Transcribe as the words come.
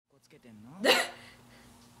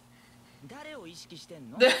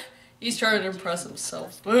He's trying to impress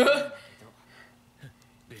himself. Oh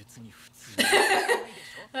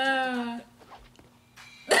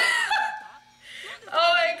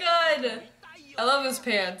my god! I love his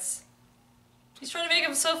pants. He's trying to make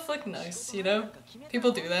himself look nice, you know?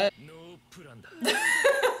 People do that.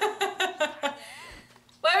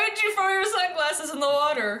 Why would you throw your sunglasses in the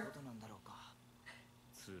water?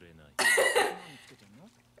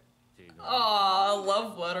 Aw,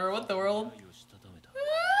 love letter, what the world?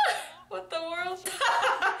 What the world?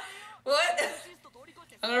 What?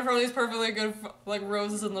 I'm gonna throw these perfectly good, like,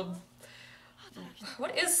 roses in the...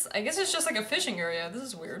 What is... I guess it's just like a fishing area. This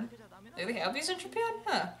is weird. Do they have these in Japan?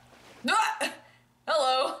 Huh. Ah!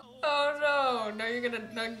 Hello! Oh no, no you're gonna...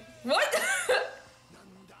 No. What?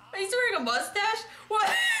 He's wearing a mustache?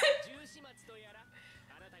 What?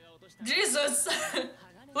 Jesus!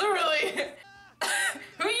 Literally!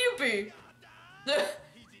 Who you be?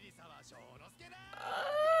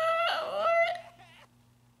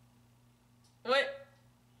 What?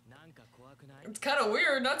 It's kind of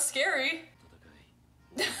weird, not scary.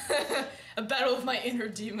 A battle with my inner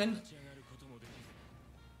demon.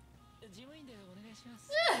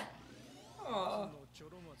 Aww.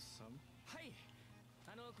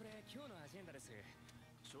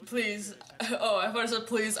 Please. Oh, I thought it said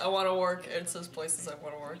please, I want to work. It says places I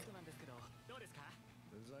want to work.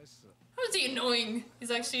 How is he annoying?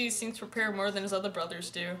 He's actually seems to prepare more than his other brothers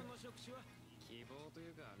do.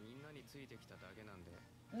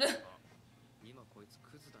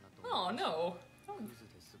 Oh no.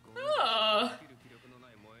 Oh.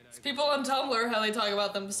 It's people on Tumblr, how they talk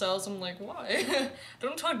about themselves. I'm like, why?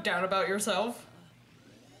 Don't talk down about yourself.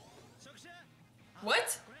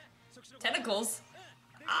 What? Tentacles?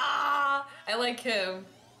 Ah! I like him.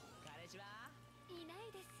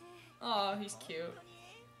 Oh, he's cute.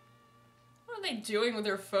 What are they doing with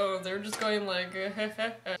their phones? They're just going like...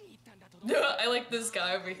 I like this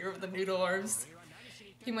guy over here with the noodle arms.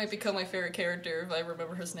 He might become my favorite character if I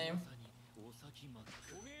remember his name.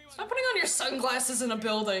 Stop putting on your sunglasses in a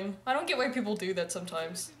building. I don't get why people do that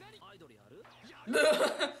sometimes.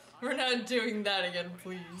 We're not doing that again,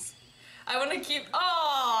 please. I want to keep...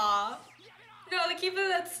 Aww! No, they keep it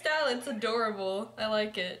that style. It's adorable. I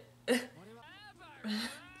like it.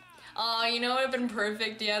 Aw, you know what would have been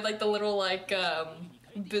perfect? Yeah, like the little, like,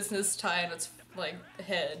 business tie in its, like,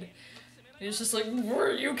 head. It's just like,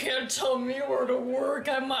 you can't tell me where to work,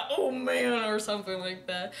 I'm my own man, or something like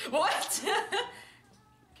that. What?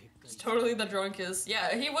 It's totally the drunkest.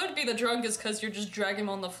 Yeah, he would be the drunkest because you're just dragging him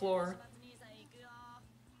on the floor.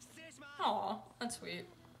 Aw, that's sweet.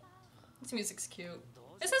 This music's cute.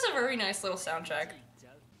 This is a very nice little soundtrack.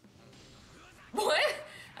 What?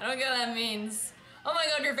 I don't get what that means. Oh my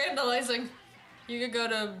god, you're vandalizing. You could go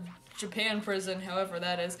to Japan prison, however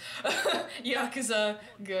that is. Yakuza,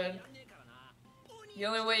 good. The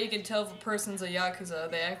only way you can tell if a person's a Yakuza,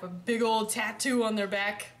 they have a big old tattoo on their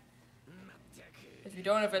back. If you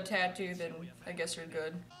don't have a tattoo, then I guess you're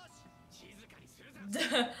good.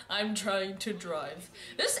 I'm trying to drive.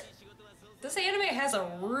 This anime has a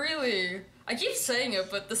really... I keep saying it,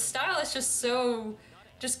 but the style is just so...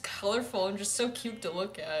 just colorful and just so cute to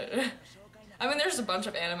look at. I mean, there's a bunch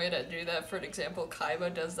of anime that do that. For example,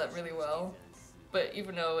 Kaiba does that really well. But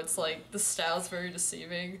even though it's like, the style's very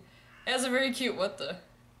deceiving, it has a very cute... What the...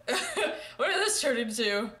 What did this turn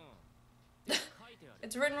into?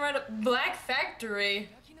 It's written right up... Black Factory.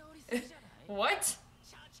 What?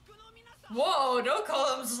 Whoa, don't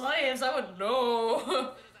call them slaves, I would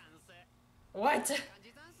know. What?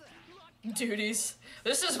 Duties.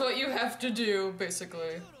 This is what you have to do,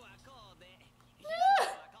 basically. Yeah,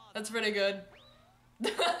 that's pretty good.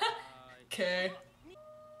 Okay.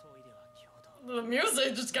 The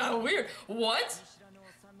music just got weird. What?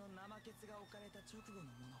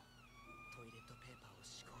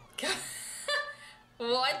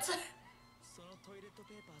 What?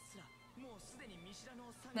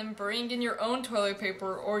 Then bring in your own toilet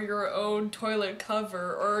paper, or your own toilet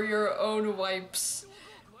cover, or your own wipes.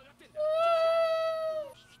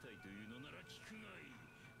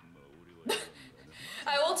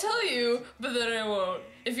 I will tell you, but then I won't.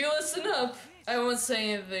 If you listen up, I won't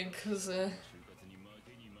say anything, cause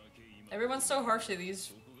everyone's so harsh to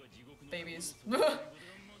these babies.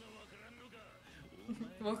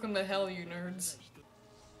 Welcome to hell, you nerds.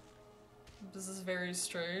 This is very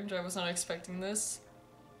strange. I was not expecting this.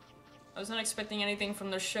 I was not expecting anything from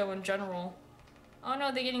the show in general. Oh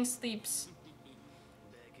no, they're getting sleeps.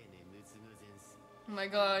 Oh my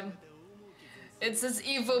god. It's this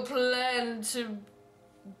evil plan to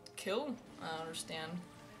kill? I don't understand.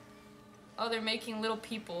 Oh, they're making little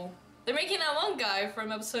people. They're making that one guy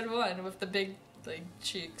from episode 1 with the big, like,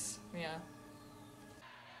 cheeks. Yeah.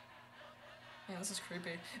 Yeah, this is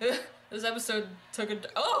creepy. This episode took a—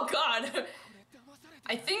 oh god!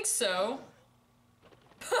 I think so.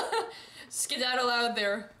 Skedaddle out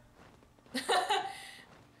there.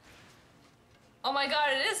 Oh my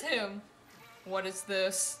god, it is him! What is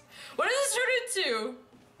this? What does this turn into?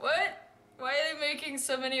 What? Why are they making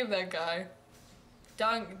so many of that guy?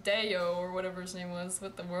 Deo, or whatever his name was.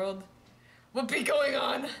 What the world? What be going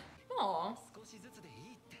on? Aww.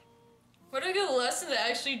 What a good lesson to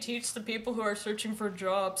actually teach the people who are searching for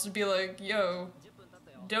jobs. To be like, yo,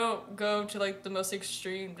 don't go to like the most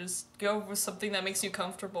extreme. Just go with something that makes you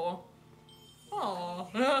comfortable.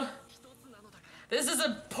 Aww. This is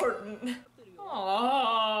important.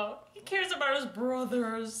 Aww. He cares about his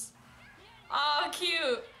brothers. Aw,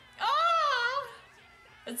 cute. Ah!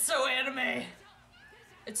 It's so anime.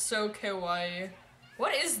 It's so kawaii.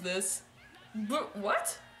 What is this?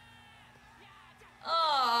 What?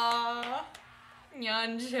 Aww.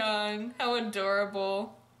 Nyan-chan. How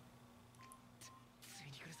adorable.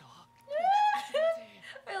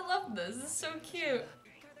 I love this. This is so cute.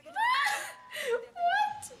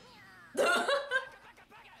 What?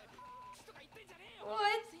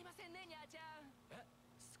 What?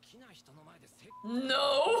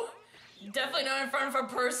 No! Definitely not in front of a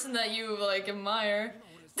person that you, like, admire.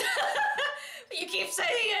 You keep saying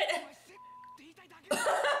it!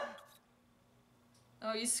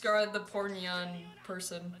 Oh, you scarred the poor neon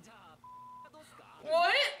person.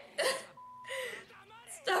 What?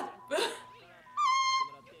 Stop.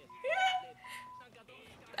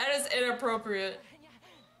 That is inappropriate.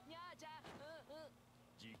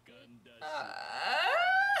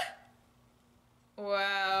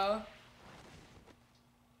 Wow.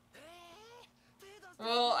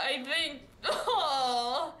 Well, I think.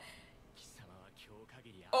 Oh.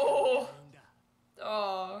 Oh.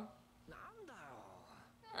 Oh.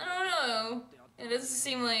 I don't know. It doesn't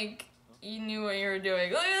seem like you knew what you were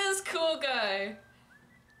doing. Look at this cool guy.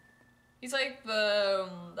 He's like the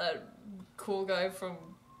that cool guy from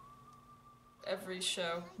every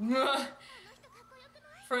show.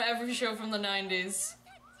 From every show from the 90s.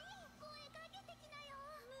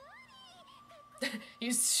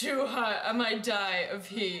 He's too hot. I might die of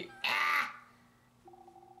heat. Ah!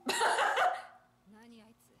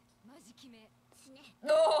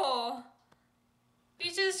 No!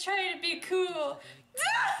 He's just trying to be cool.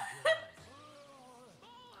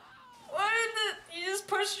 Why did you just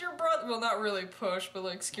pushed your brother? Well, not really push, but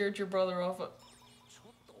like scared your brother off.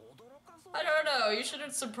 I don't know. You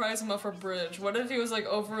shouldn't surprise him off a bridge. What if he was like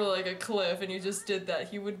over like a cliff and you just did that?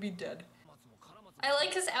 He would be dead. I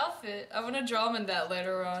like his outfit. I want to draw him in that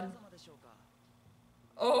later on.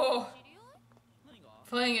 Oh.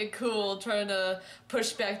 Playing it cool, trying to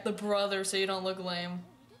push back the brother so you don't look lame.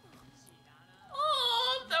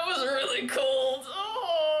 Oh, that was really cold.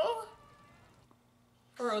 Oh.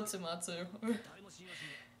 Poor Osomatsu.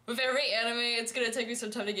 With every anime, it's gonna take me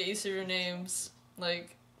some time to get used to your names.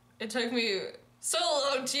 Like, it took me so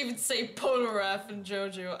long to even say Polnareff and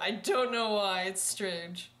JoJo. I don't know why. It's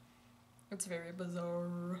strange. It's very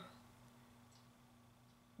bizarre.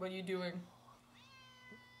 What are you doing?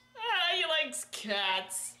 Ah, he likes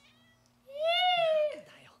cats. Yay!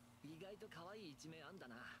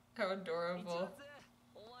 How adorable.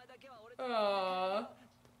 Aww.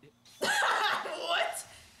 What?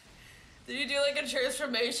 Did you do like a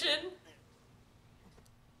transformation?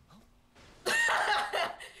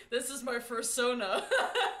 This is my persona.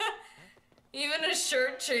 Even his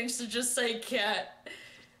shirt changed to just say cat.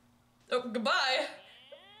 Oh, goodbye.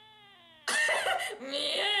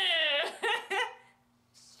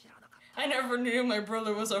 I never knew my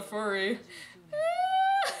brother was a furry.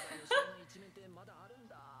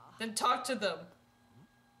 Then talk to them.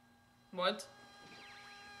 What?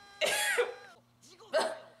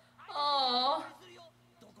 Aww.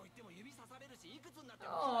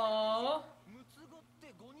 Aww.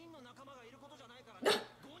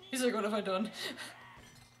 He's like, what have I done?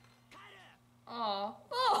 Aww.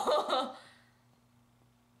 Aww.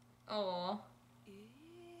 Aww.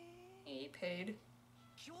 He paid.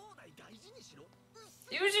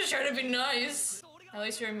 He was just trying to be nice. At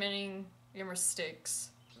least you're admitting your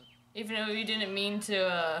mistakes. Even though you didn't mean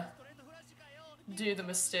to, do the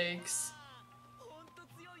mistakes.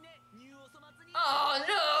 Oh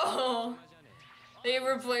no! They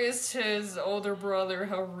replaced his older brother,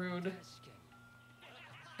 how rude.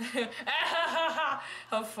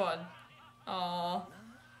 How fun. Aww.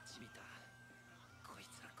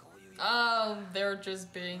 They're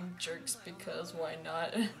just being jerks because why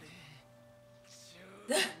not?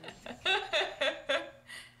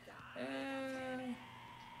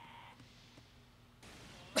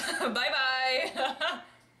 Bye-bye!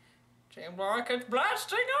 Team Rocket's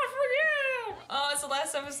blasting off again! Oh, it's the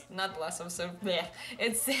last episode. Not the last episode. Yeah.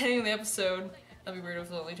 It's the ending of the episode. That'd be weird if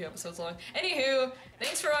it was only 2 episodes long. Anywho,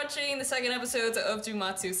 thanks for watching the second episode of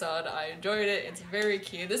Osomatsu-san. I enjoyed it. It's very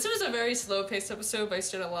cute. This was a very slow-paced episode, but I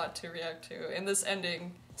still had a lot to react to. And this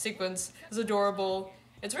ending sequence is adorable.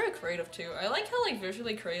 It's very creative too. I like how like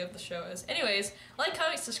visually creative the show is. Anyways, like,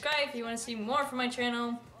 comment, subscribe if you want to see more from my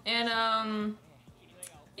channel. And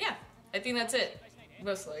yeah, I think that's it.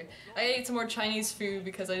 Mostly. I ate some more Chinese food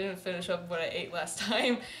because I didn't finish up what I ate last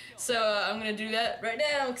time. So I'm gonna do that right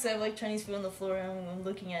now because I have like Chinese food on the floor and I'm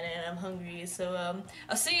looking at it and I'm hungry. So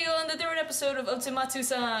I'll see you on the 3rd episode of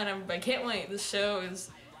Osomatsu-san. I can't wait. This show is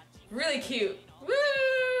really cute. Woo!